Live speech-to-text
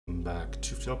Welcome back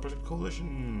to FTL Project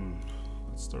Coalition.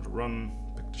 Let's start a run,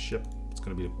 pick the ship. It's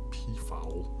going to be a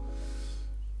Peafowl.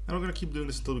 And we're going to keep doing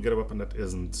this until we get a weapon that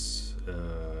isn't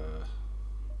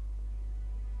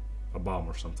a bomb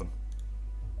or something.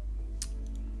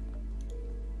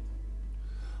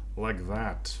 Like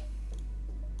that.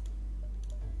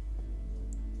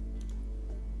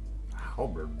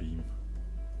 Halberd beam.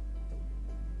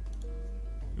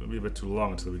 It'll be a bit too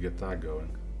long until we get that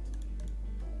going.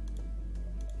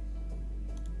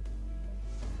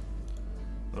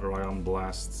 Another ion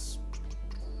blasts.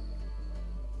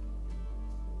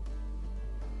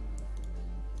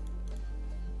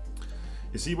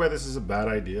 You see why this is a bad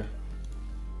idea?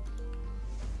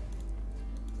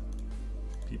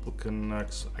 People can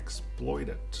exploit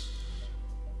it.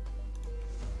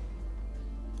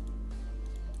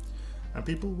 And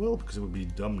people will, because it would be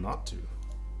dumb not to.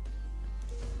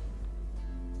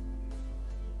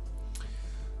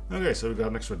 Okay, so we got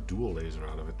an extra dual laser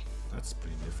out of it. That's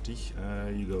pretty nifty.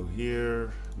 You go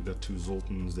here. We got two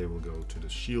Zoltans. They will go to the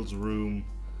shields room.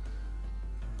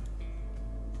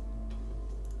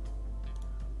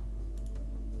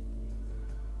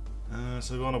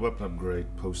 So we want a weapon upgrade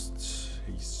post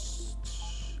haste.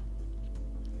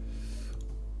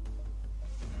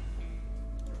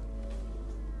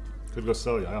 Could go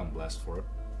sell the ion blast for it.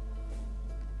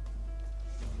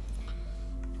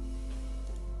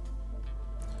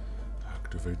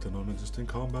 Activate the non-existing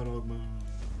combat augment.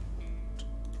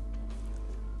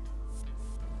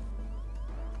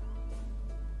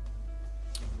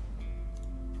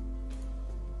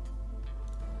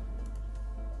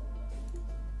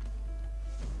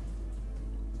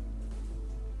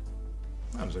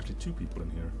 Ah, there's actually two people in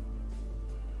here.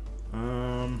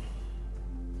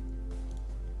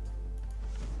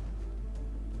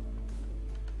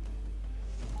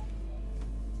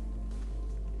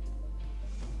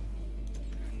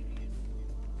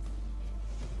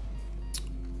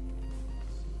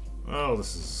 Well,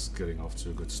 this is getting off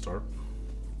to a good start.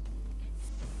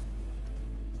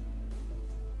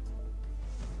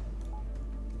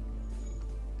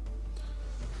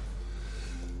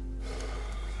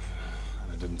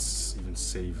 And I didn't even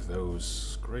save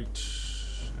those. Great.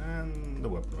 And the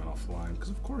weapon went offline, because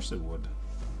of course it would.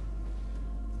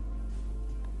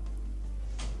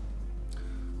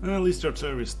 And at least the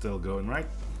artillery is still going, right?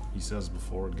 He says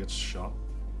before it gets shot.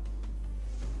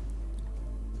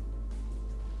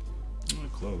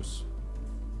 Close.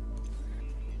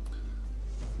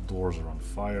 Doors are on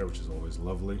fire, which is always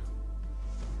lovely.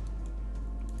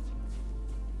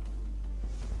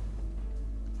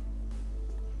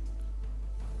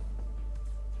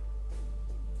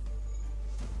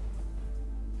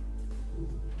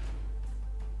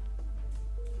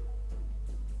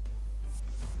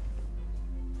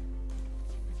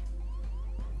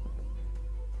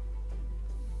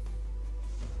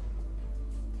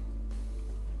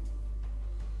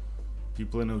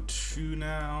 People in O2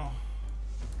 now.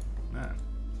 Man.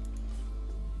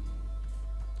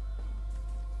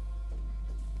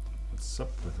 What's up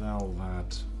with all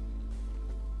that?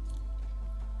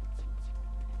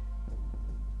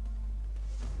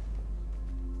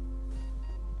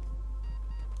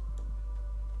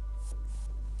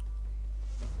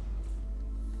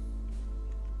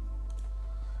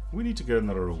 We need to get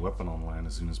another weapon online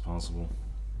as soon as possible.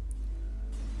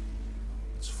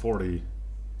 It's 40.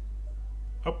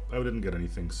 Oh, I didn't get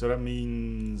anything, so that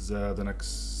means the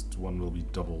next one will be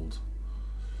doubled.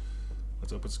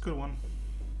 Let's hope it's a good one.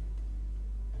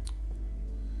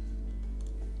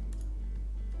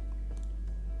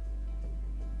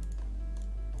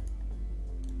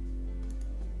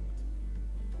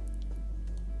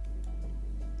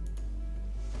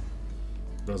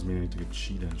 Does mean I need to get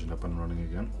Cheat Engine up and running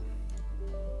again.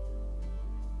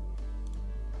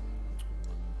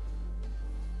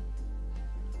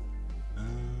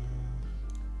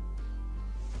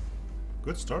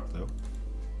 Good start though.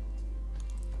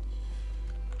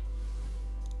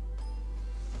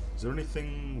 Is there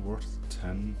anything worth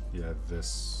 10? Yeah,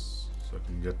 this. So I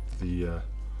can get the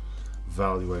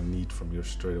value I need from here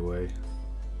straight away.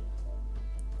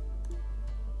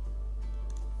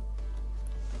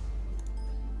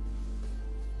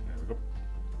 There we go.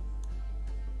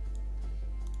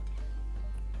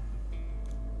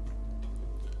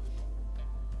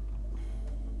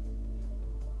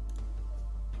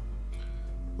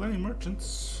 Plenty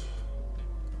merchants.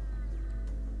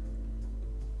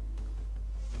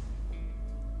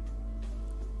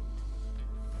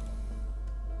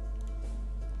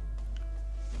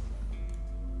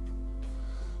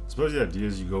 I suppose the idea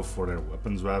is you go for their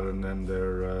weapons rather than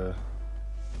their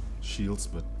shields,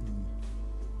 but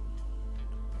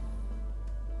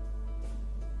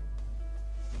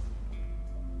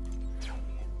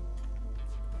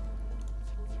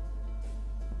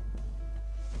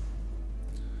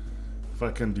if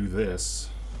I can do this.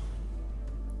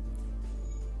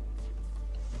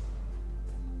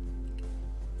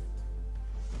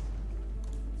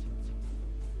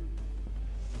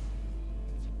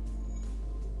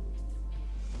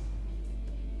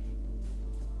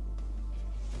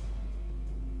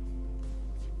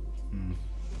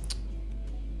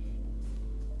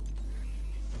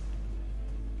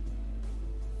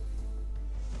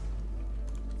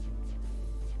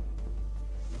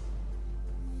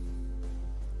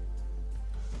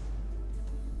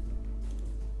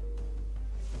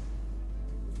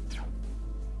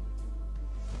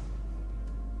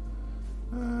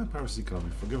 Piracy cannot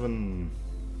be forgiven.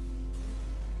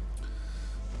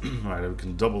 Alright, we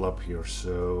can double up here,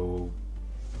 so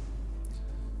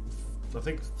I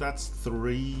think that's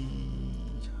 3.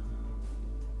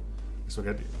 So I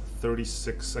get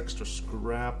 36 extra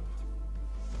scrap.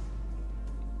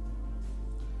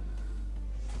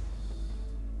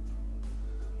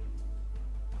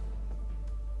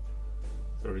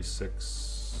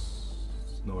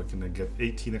 No, I can get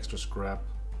 18 extra scrap.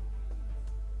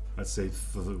 Let's say,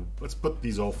 let's put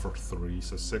these all for 3.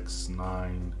 So 6,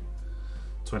 9,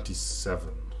 27.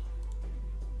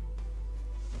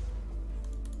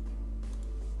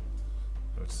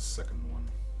 That's the second one.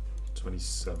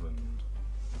 27.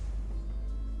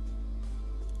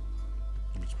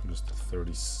 Which brings us to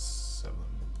 37.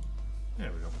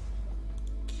 There we go.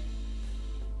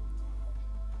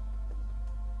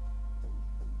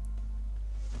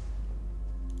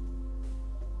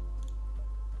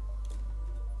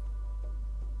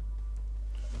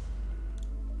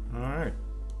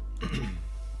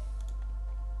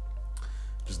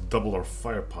 Double our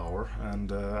firepower,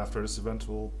 and after this event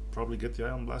we'll probably get the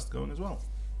Ion Blast going as well.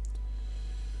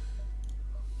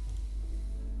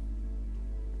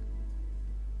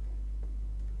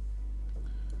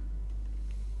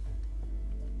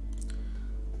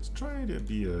 Let's try to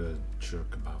be a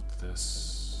jerk about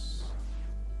this.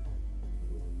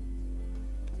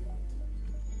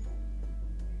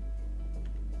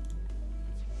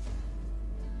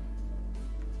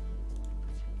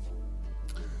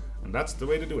 And that's the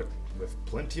way to do it, with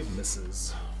plenty of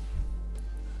misses.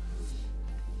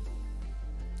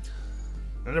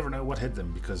 I never know what hit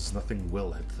them, because nothing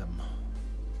will hit them.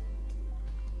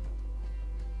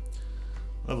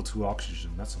 Level 2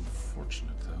 oxygen, that's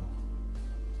unfortunate though.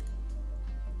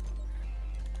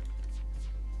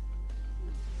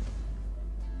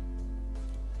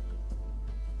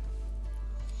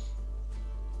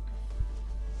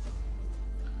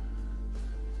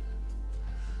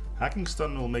 Hacking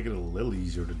stun will make it a little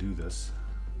easier to do this.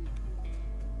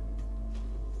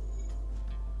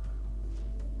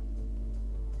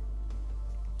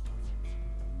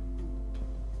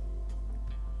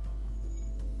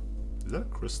 Is that a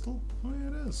crystal? Oh yeah,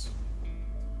 it is.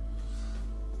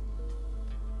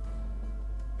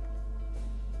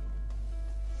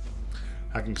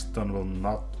 Hacking stun will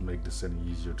not make this any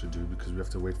easier to do because we have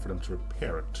to wait for them to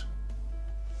repair it.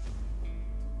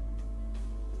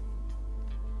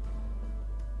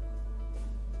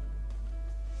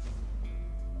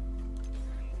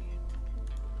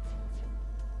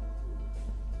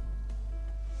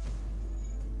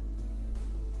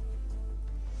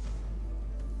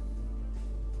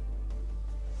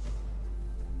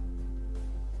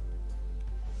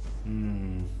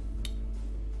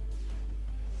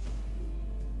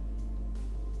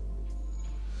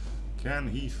 Can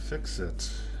he fix it?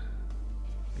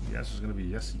 The answer is going to be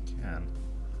yes, he can.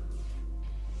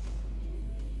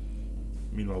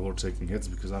 Meanwhile, we're taking hits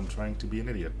because I'm trying to be an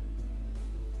idiot.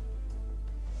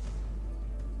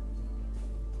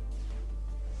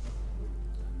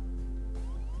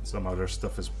 Somehow their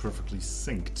stuff is perfectly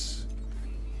synced.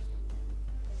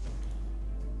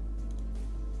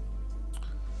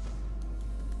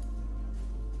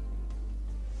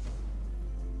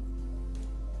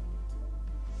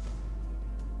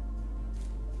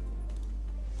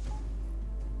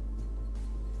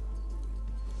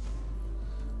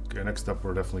 Okay, next up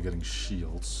we're definitely getting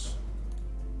shields.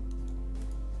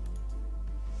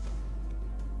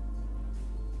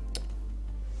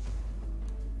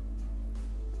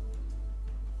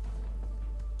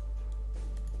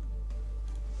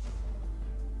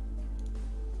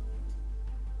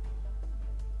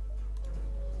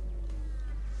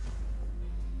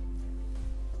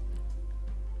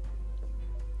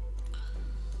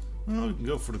 Well, we can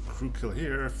go for the crew kill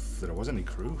here if there was any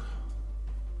crew.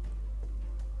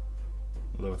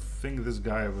 Although I think this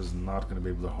guy was not going to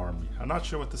be able to harm me. I'm not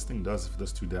sure what this thing does. If it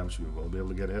does 2 damage, we will be able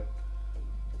to get hit.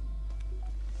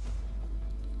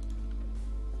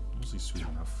 Mostly sweet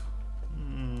enough.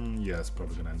 Yeah, it's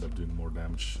probably going to end up doing more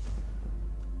damage.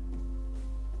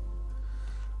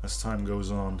 as time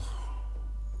goes on.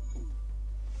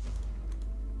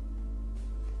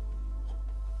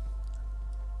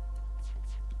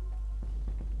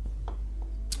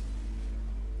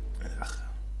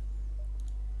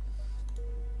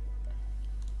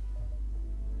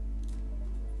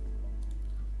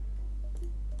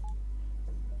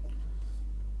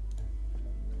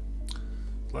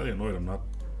 Slightly annoyed I'm not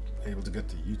able to get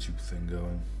the YouTube thing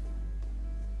going.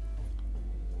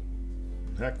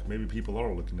 Heck, maybe people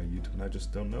are looking at YouTube and I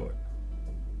just don't know it.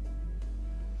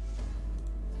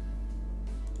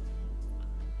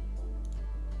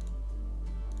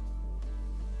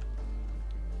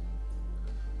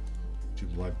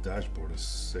 YouTube Live dashboard is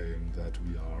saying that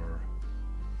we are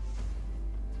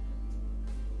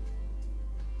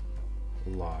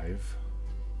live,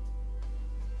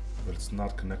 but it's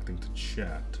not connecting to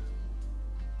chat.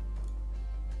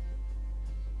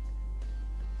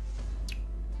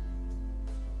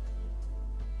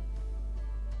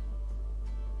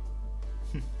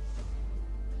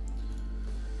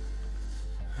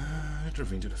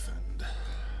 Intervene to defend.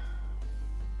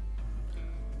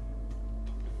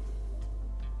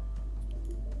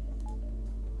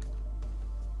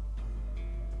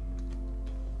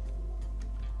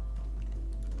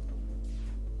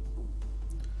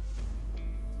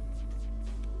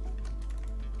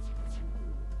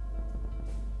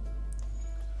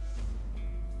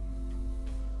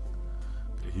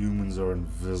 The humans are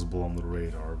invisible on the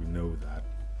radar, we know that.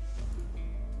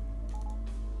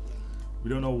 We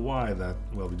don't know why that,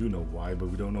 well, we do know why, but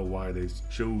we don't know why they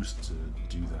chose to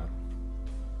do that.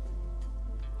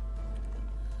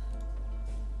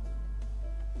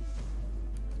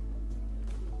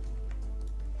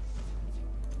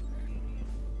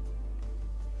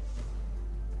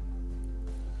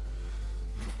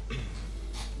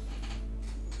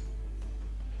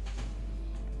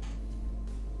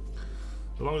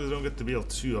 As long as we don't get the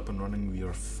BL2 up and running, we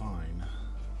are fine.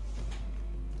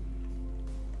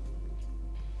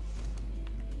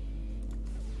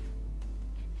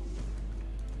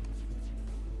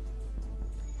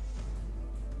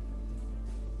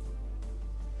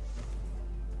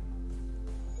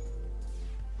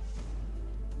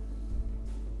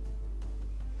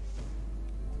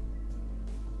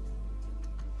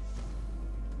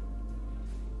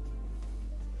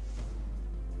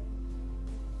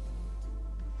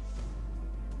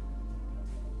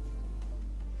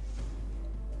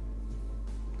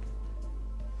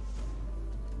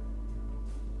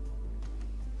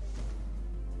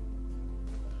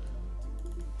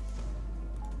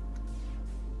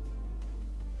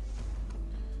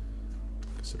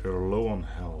 So they're low on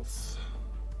health.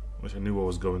 Wish I knew what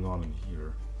was going on in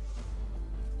here.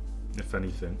 If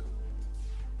anything.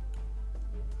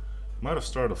 Might have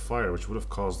started a fire, which would have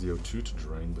caused the O2 to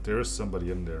drain, but there is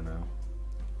somebody in there now.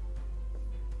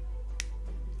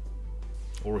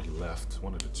 Or he left,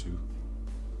 one of the two.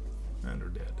 And they're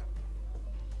dead.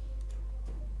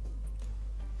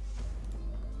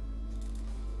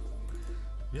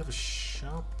 We have a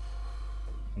shop?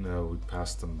 No, we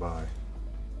passed them by.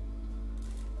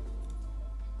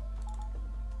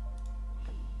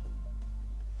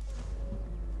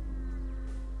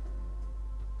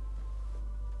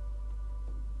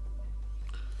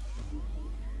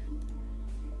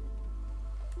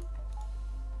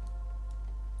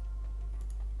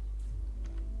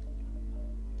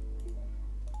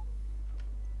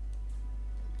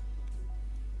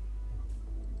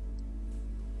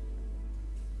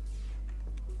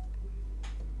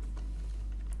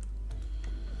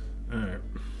 Alright.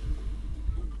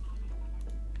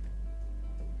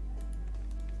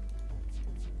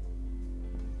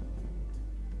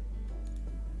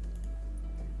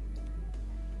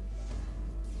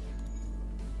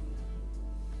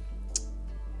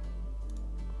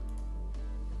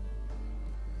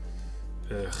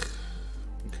 Ugh.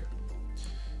 Okay.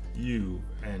 You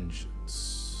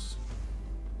engines.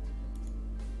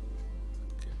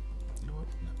 Okay. You know what?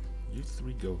 No. You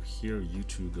three go here, you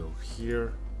two go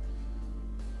here.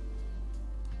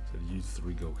 You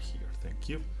three go here, thank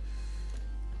you.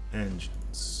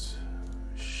 Engines,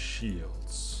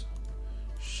 shields,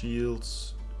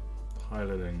 shields,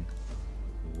 piloting,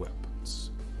 weapons.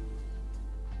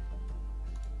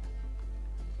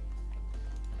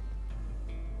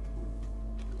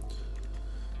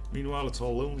 Meanwhile, it's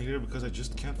all lonely here because I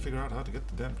just can't figure out how to get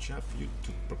the damn chat for you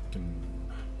to fucking.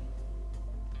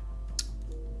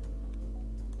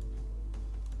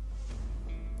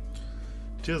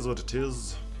 Tis what it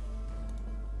is.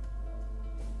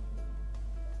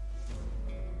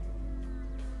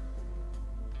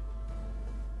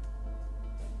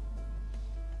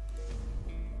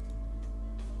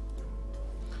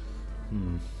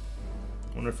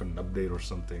 wonder if an update or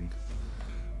something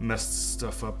messed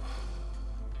stuff up.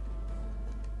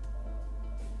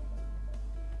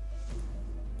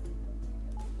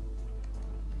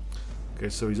 Okay,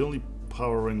 so he's only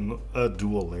powering a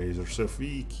dual laser, so if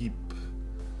we keep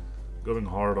going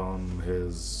hard on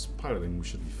his piloting, we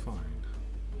should be fine.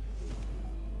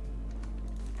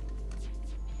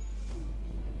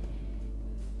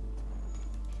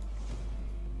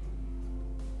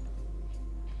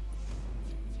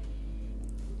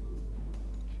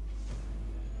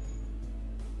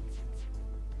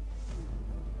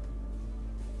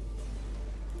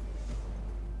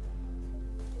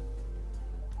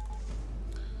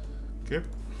 Okay.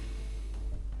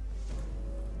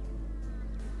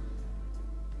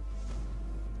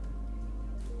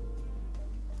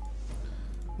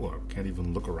 What, can't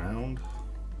even look around?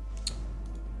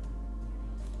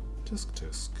 Tisk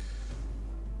tisk.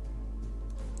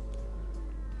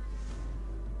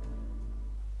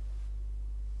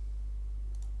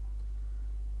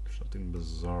 There's something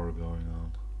bizarre going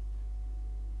on.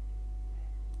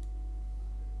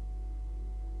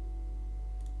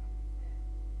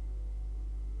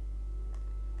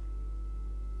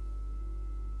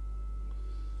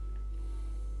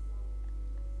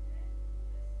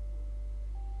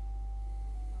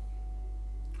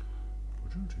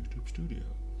 YouTube Studio.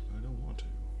 I don't want to.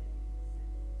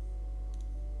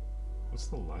 What's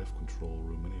the live control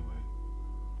room anyway?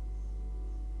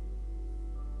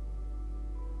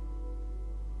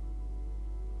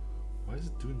 Why is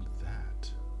it doing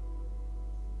that?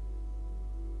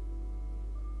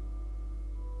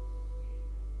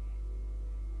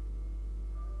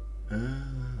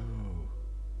 Oh,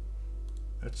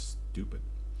 that's stupid.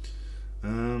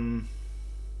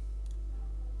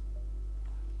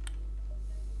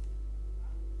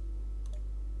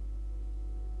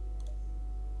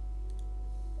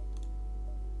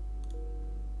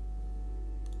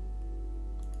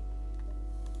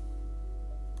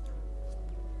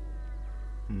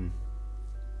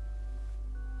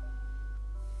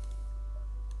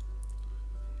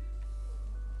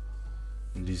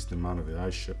 Decent amount of AI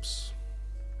ships.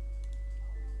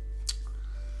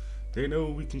 They know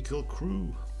we can kill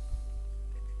crew,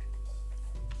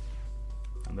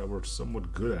 and that we're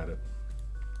somewhat good at it.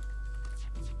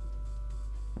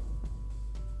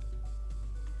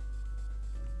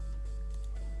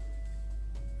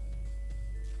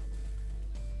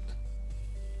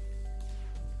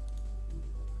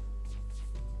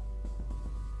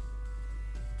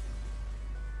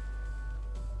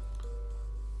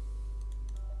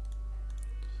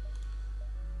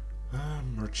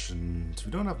 Merchant.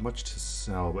 We don't have much to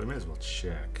sell, but I may as well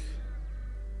check.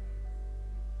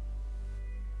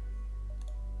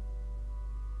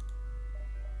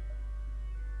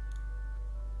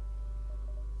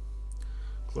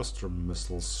 Cluster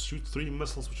missiles. Shoot 3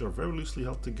 missiles which are very loosely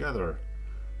held together.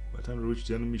 By the time they reach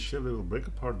the enemy ship, they will break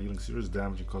apart, dealing serious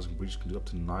damage and causing breach can do up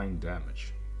to 9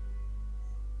 damage.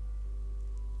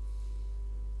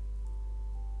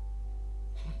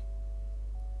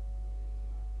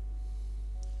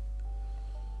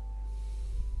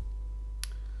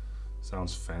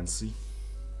 Sounds fancy.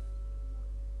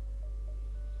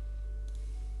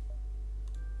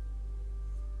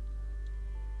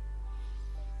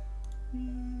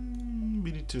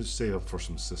 We need to save up for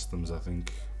some systems, I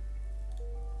think.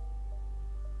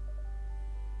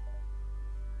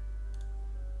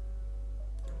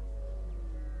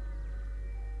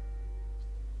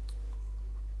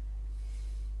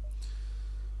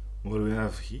 What do we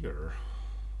have here?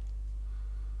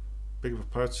 Big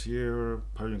of parts here.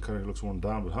 Pirating carrier looks worn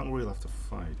down, but hungry. He'll have to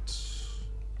fight.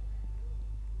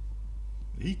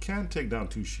 He can take down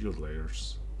 2 shield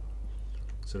layers,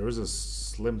 so there is a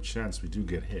slim chance we do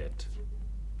get hit.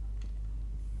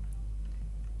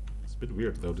 It's a bit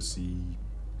weird though to see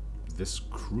this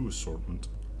crew assortment.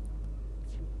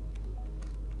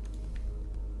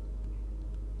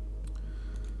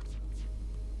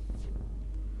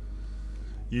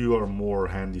 You are more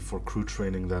handy for crew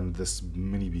training than this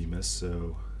mini beam is,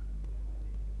 so...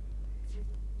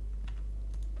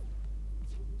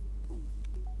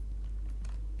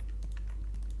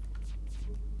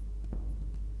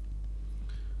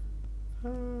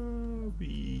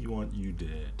 we want you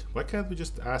dead. Why can't we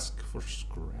just ask for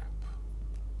scrap?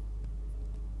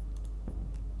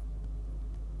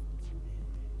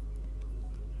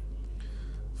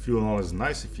 Fuel and all is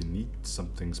nice if you need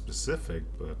something specific,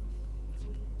 but...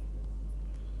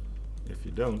 if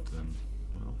you don't, then,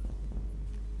 well...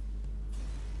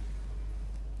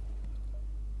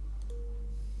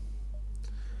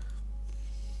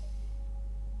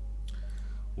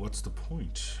 what's the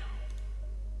point?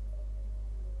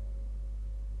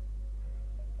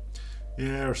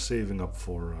 Yeah, we're saving up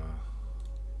for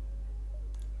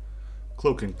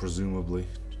cloaking, presumably.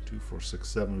 2, 4, 6,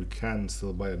 7. We can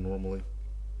still buy it normally.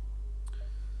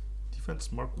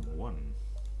 Defense Mark 1.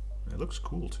 It looks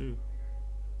cool too.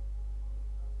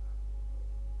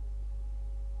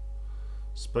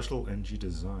 Special NG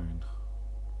design.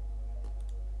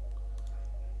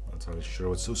 Not entirely sure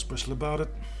what's so special about it.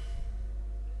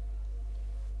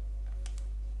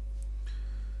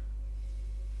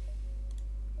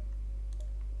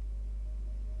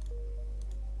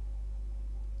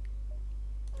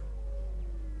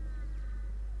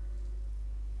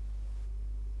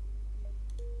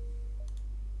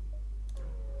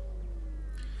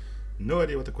 No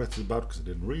idea what the quest is about because I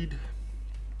didn't read.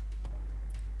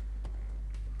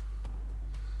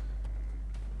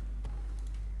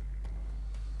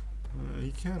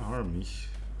 He can't harm me.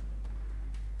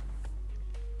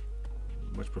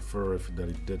 Much prefer if that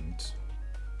he didn't.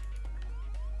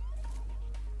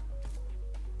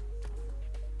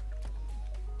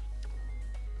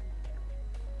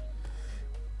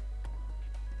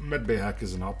 Medbay hack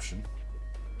is an option.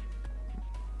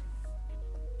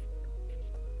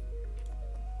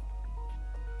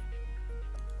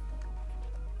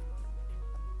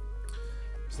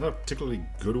 It's not a particularly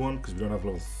good one because we don't have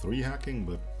level 3 hacking,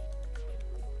 but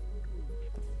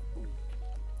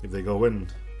if they go in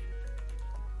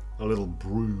a little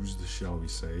bruised, shall we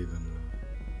say, then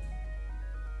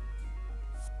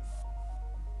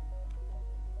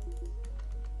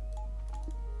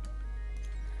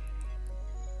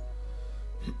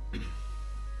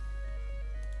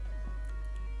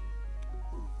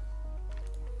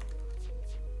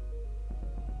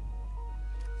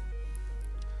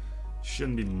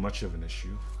shouldn't be much of an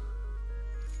issue.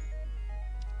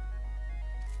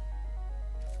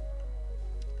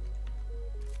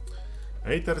 I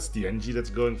hate that it's the NG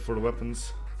that's going for the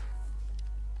weapons.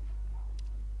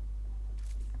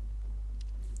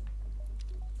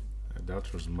 I doubt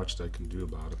there's much that I can do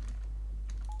about it.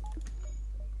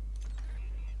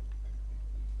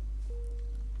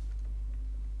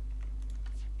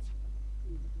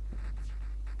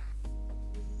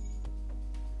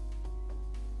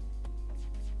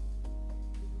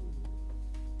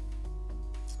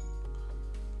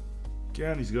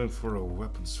 Again, he's going for the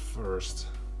weapons first.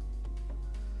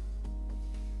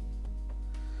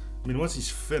 I mean, once he's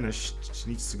finished,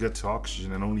 he needs to get to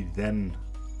oxygen, and only then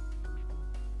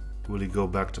will he go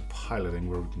back to piloting,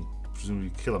 where we can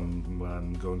presumably kill him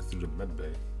when going through the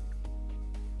medbay.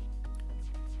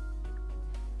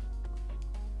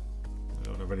 I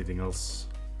don't have anything else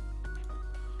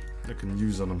I can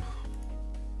use on him.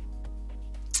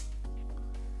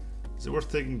 Is it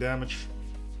worth taking damage?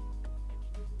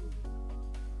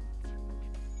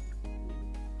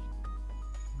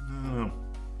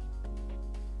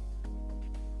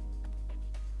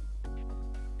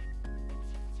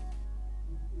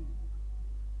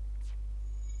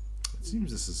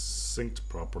 Seems this is synced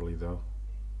properly though.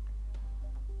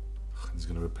 He's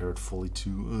gonna repair it fully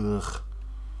too. Ugh.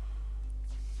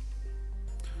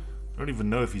 I don't even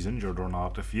know if he's injured or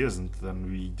not. If he isn't,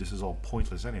 then this is all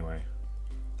pointless anyway.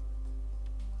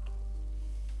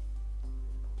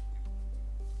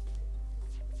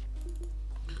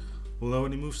 We'll know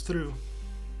when he moves through.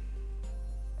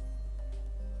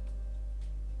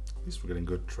 At least we're getting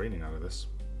good training out of this.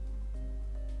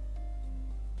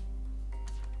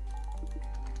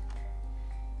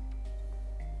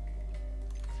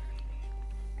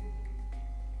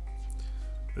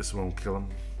 This won't kill him,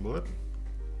 will it?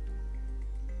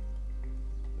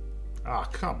 Ah,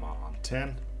 come on,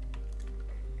 10.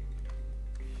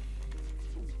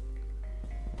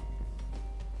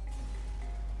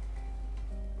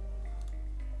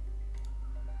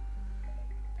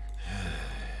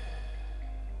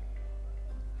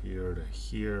 Here to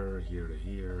here, here to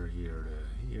here, here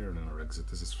to here, and then our exit.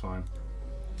 This is fine.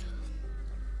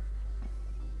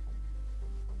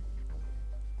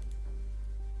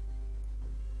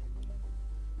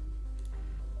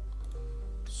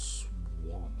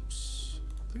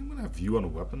 I think I'm gonna have view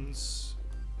on weapons.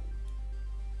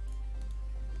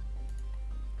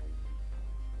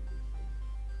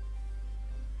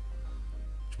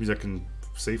 Which means I can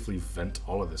safely vent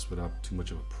all of this without too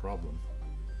much of a problem.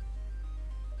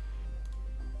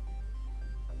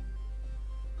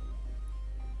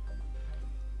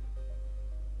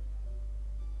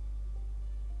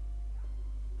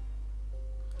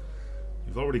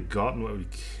 We've already gotten what we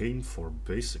came for,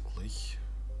 basically.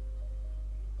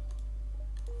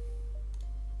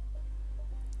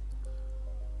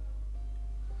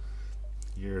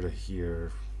 Here to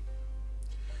here.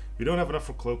 We don't have enough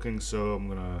for cloaking, so I'm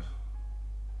gonna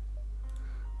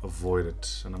avoid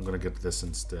it, and I'm gonna get this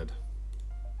instead.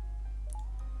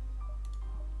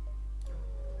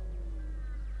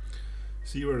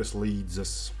 See where this leads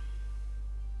us.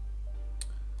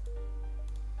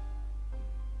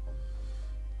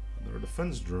 Another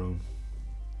defense drone.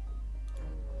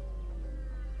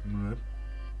 Alright.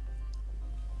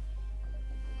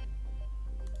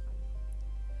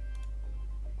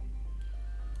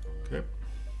 Okay.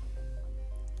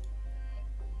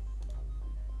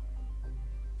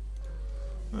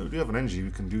 Well, we do have an NG.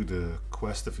 We can do the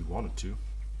quest if we wanted to.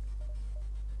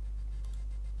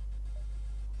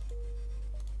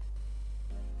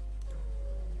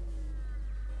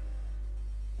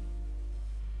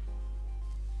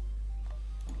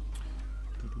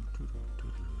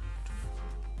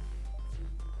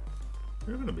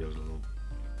 You're gonna be a little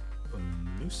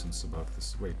nuisance about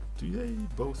this. Wait, do they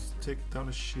both take down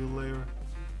a shield layer?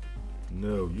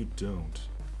 No, you don't.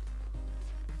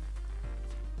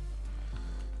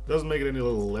 Doesn't make it any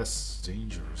little less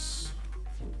dangerous.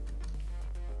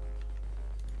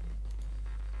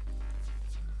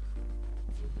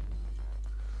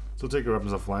 So take your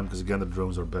weapons offline because again the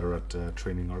drones are better at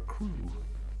training our crew.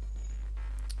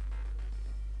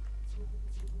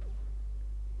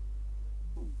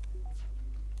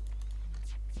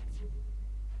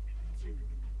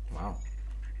 Wow.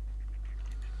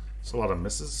 It's a lot of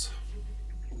misses.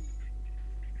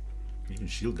 Even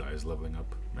shield guy is leveling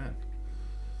up. Man.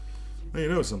 Now you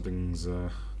know something's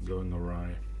going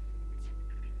awry.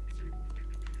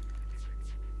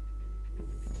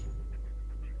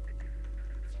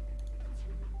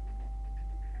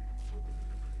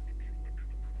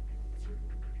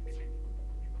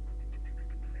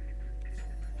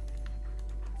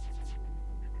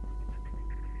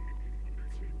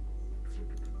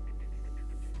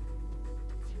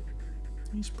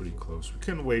 He's pretty close. We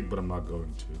can wait, but I'm not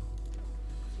going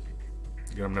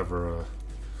to. Again, I'm never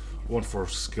one for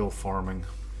skill farming,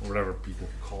 or whatever people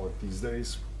call it these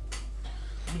days.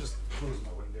 Let me just close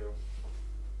my window.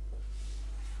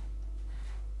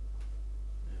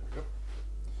 There we go.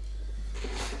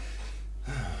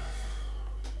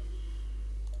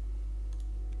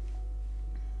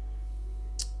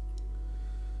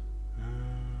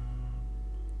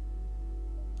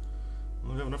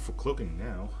 Well, we have enough for cloaking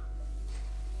now.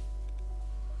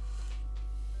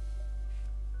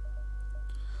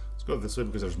 Let's go this way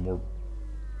because there's more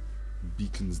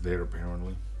beacons there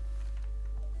apparently.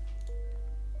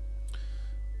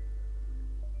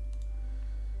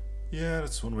 Yeah,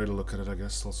 that's one way to look at it, I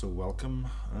guess. Also welcome.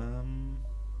 I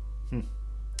mean,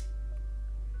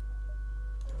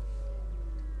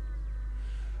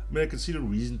 I can see the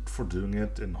reason for doing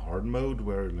it in hard mode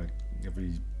where like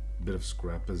every bit of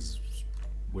scrap is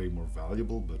way more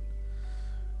valuable, but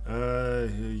yeah.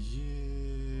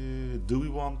 Do we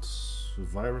want a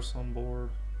virus on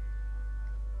board?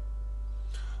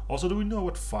 Also, do we know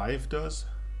what 5 does?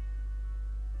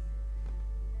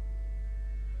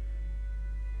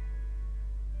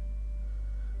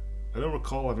 I don't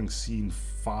recall having seen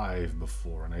 5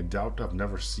 before, and I doubt I've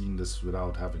never seen this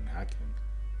without having hacking.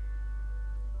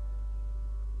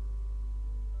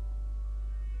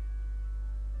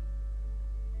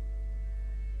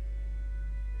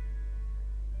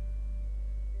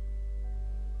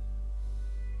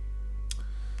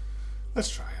 Let's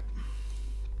try it.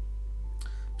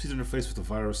 Please interface with the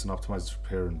virus and optimize its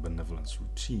repair and benevolence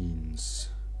routines.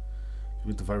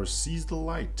 When the virus sees the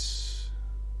light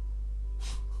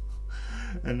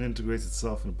and integrates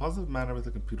itself in a positive manner with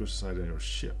the computer side of your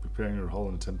ship, preparing your hull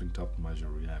and attempting to optimize your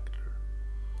reactor.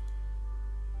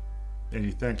 And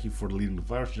you thank you for deleting the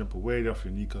virus, jump away to offer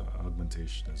unique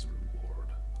augmentation as a reward.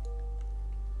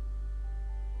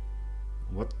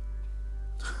 What?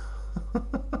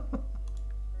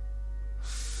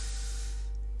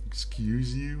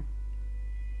 Excuse you?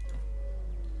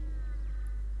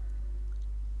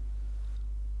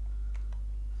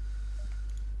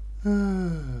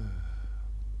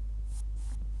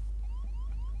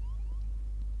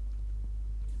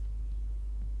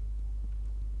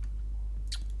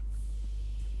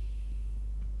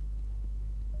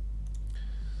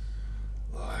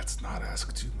 Let's not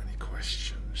ask too many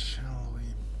questions, shall we?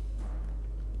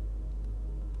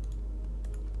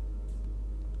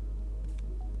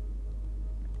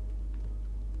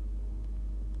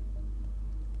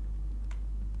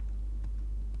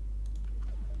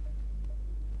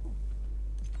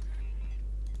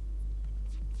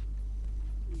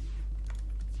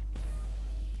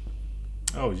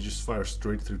 Oh, you just fire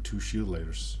straight through 2 shield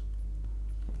layers.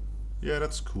 Yeah,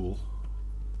 that's cool.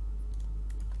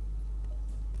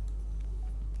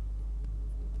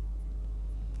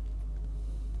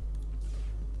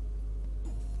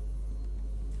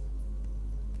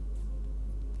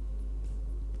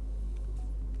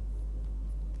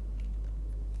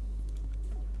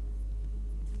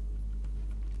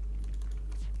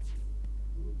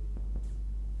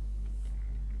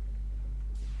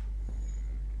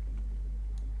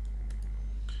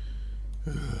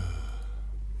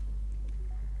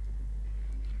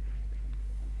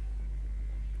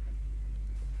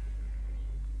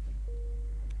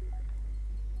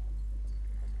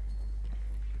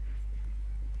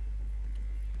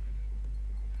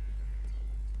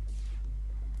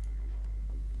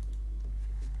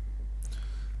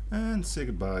 And say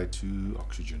goodbye to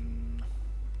oxygen.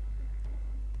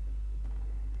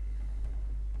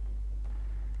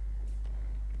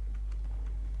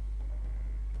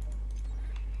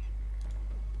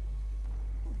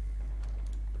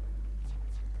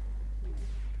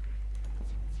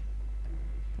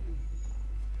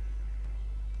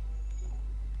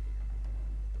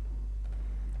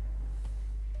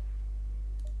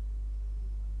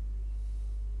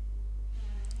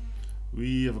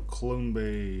 We have a clone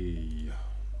bay.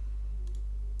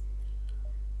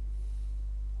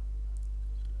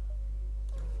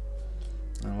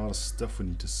 And a lot of stuff we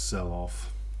need to sell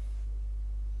off.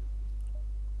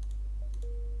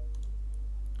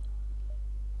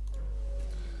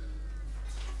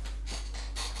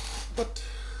 But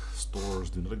stores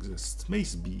do not exist.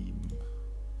 Mace beam.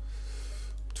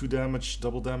 2 damage,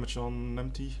 double damage on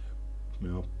empty?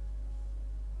 No.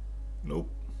 Nope.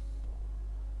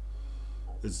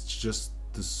 It's just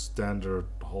the standard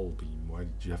hull beam. Why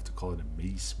did you have to call it a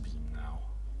mace beam now?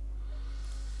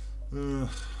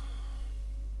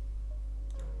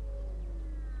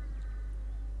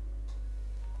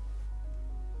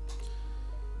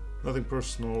 Nothing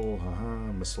personal,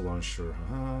 haha. Missile launcher,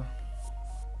 haha.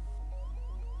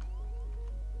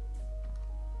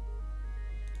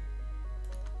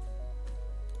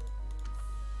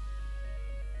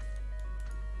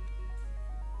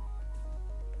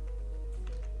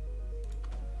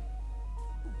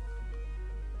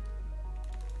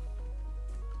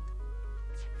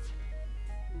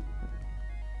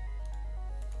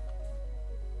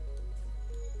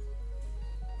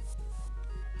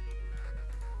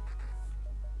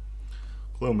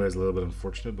 Clone bay is a little bit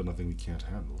unfortunate, but nothing we can't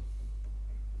handle.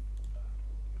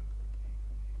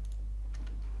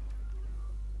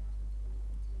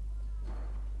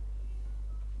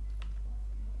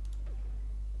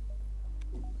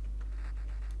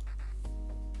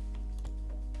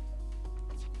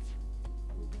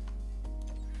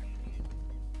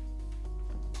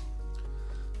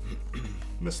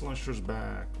 Missile launcher's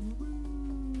back.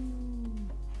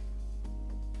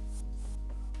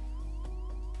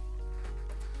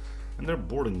 And they're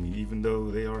boarding me, even though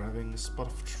they are having a spot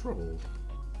of trouble.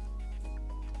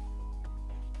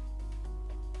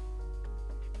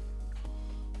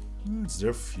 It's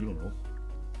their funeral.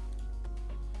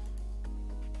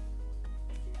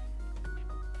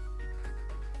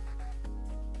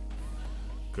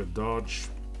 Good dodge,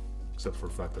 except for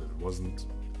the fact that it wasn't.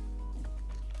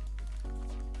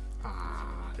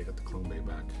 Ah, they got the clone bay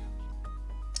back.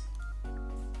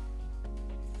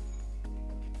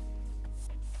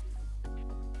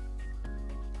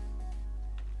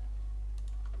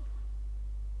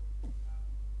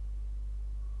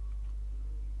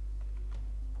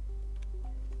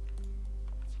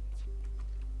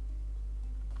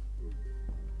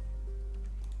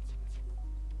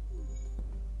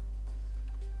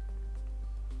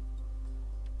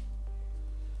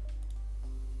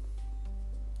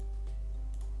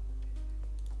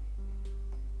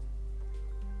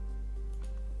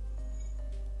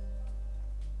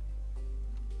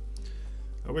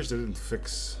 I wish they didn't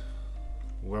fix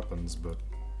weapons, but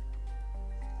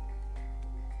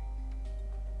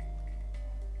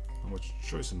not much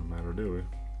choice in the matter, do we?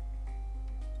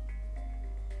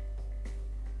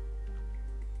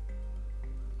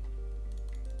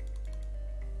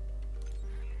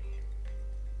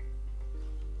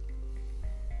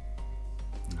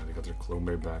 Now they got their clone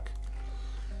bay back.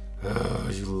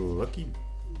 You lucky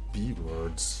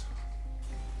B-words.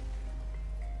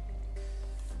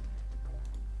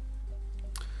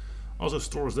 Also,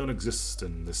 stores don't exist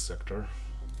in this sector.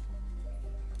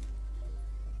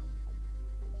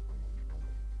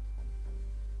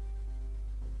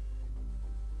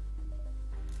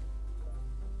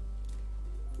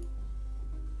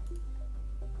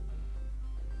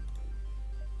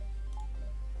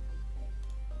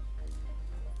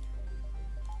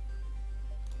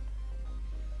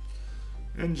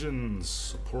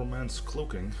 Engines, a poor man's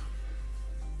cloaking.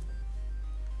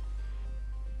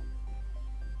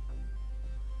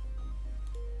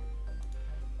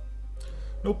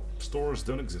 Nope, stores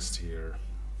don't exist here.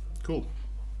 Cool.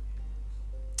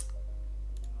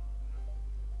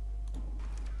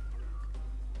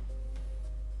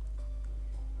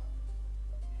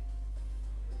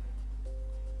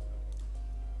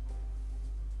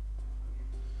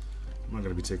 I'm not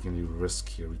going to be taking any risk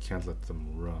here. We can't let them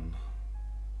run.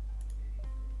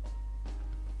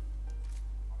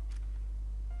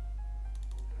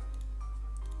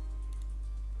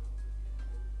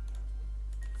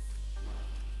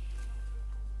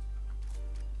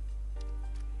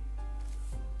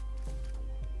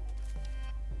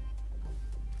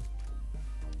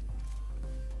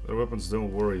 Their weapons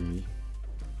don't worry me.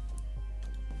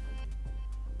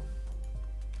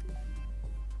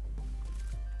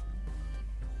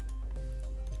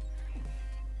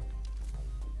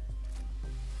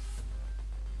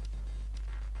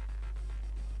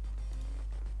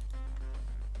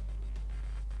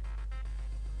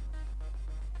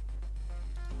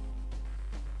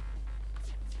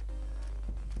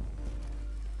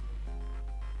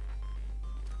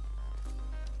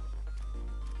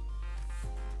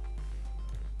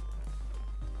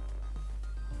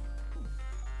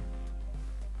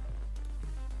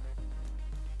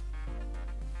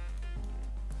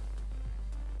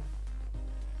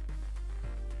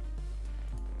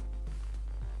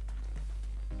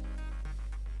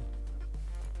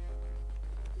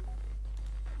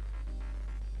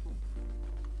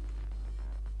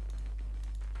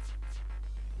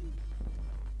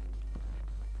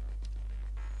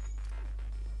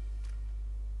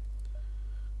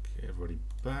 Everybody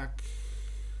back.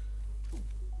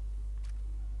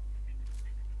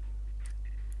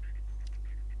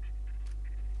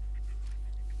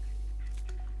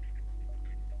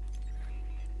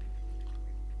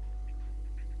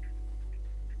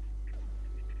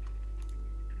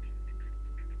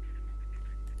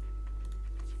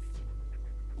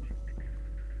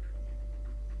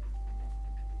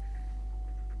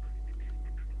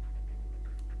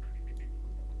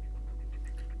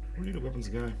 We need a weapons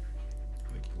guy.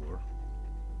 I think you are.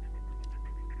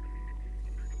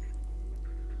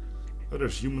 Oh,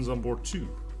 there's humans on board too.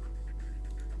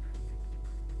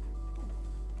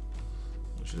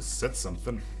 I should have said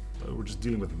something. We're just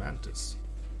dealing with mantis.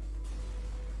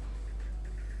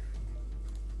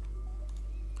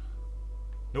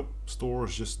 Nope,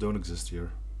 stores just don't exist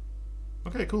here.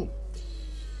 Okay, cool.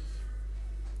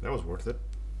 That was worth it.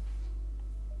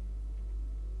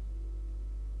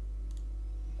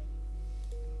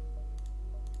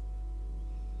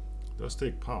 Does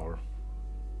take power.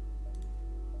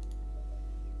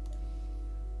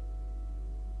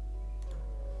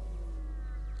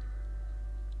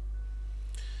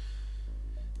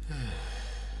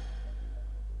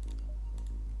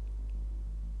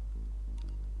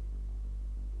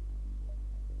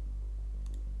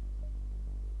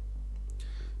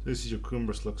 This is your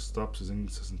Cumber's luck stops, his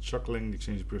incessant chuckling, the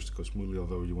exchange appears to go smoothly,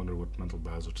 although you wonder what mental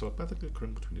battles are telepathically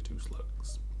occurring between the two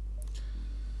slugs.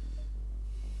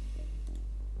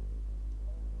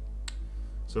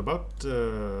 So about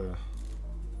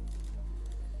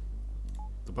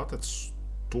that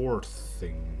store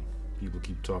thing people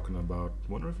keep talking about,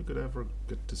 wonder if we could ever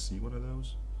get to see one of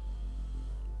those.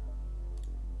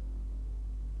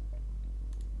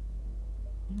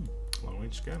 Long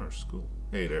range scanners, cool.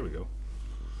 Hey, there we go.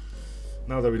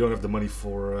 Now that we don't have the money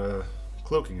for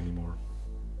cloaking anymore.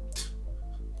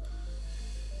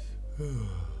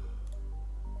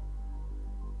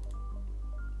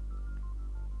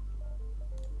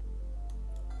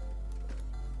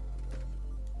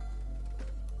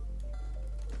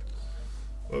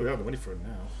 Well, we have the money for it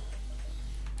now.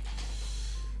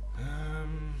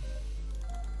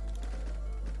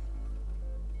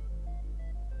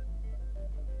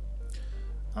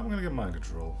 I'm gonna get mind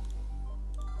control.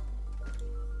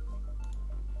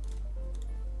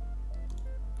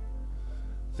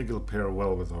 I think it'll pair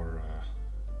well with our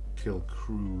kill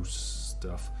crew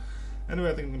stuff. Anyway,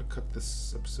 I think I'm gonna cut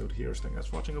this episode here. So thank you guys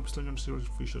for watching. Hope you're still enjoying the series.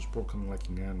 Free show support, coming,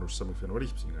 liking, and or subbing if you haven't already.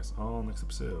 See you guys all next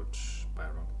episode. Bye,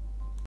 everyone.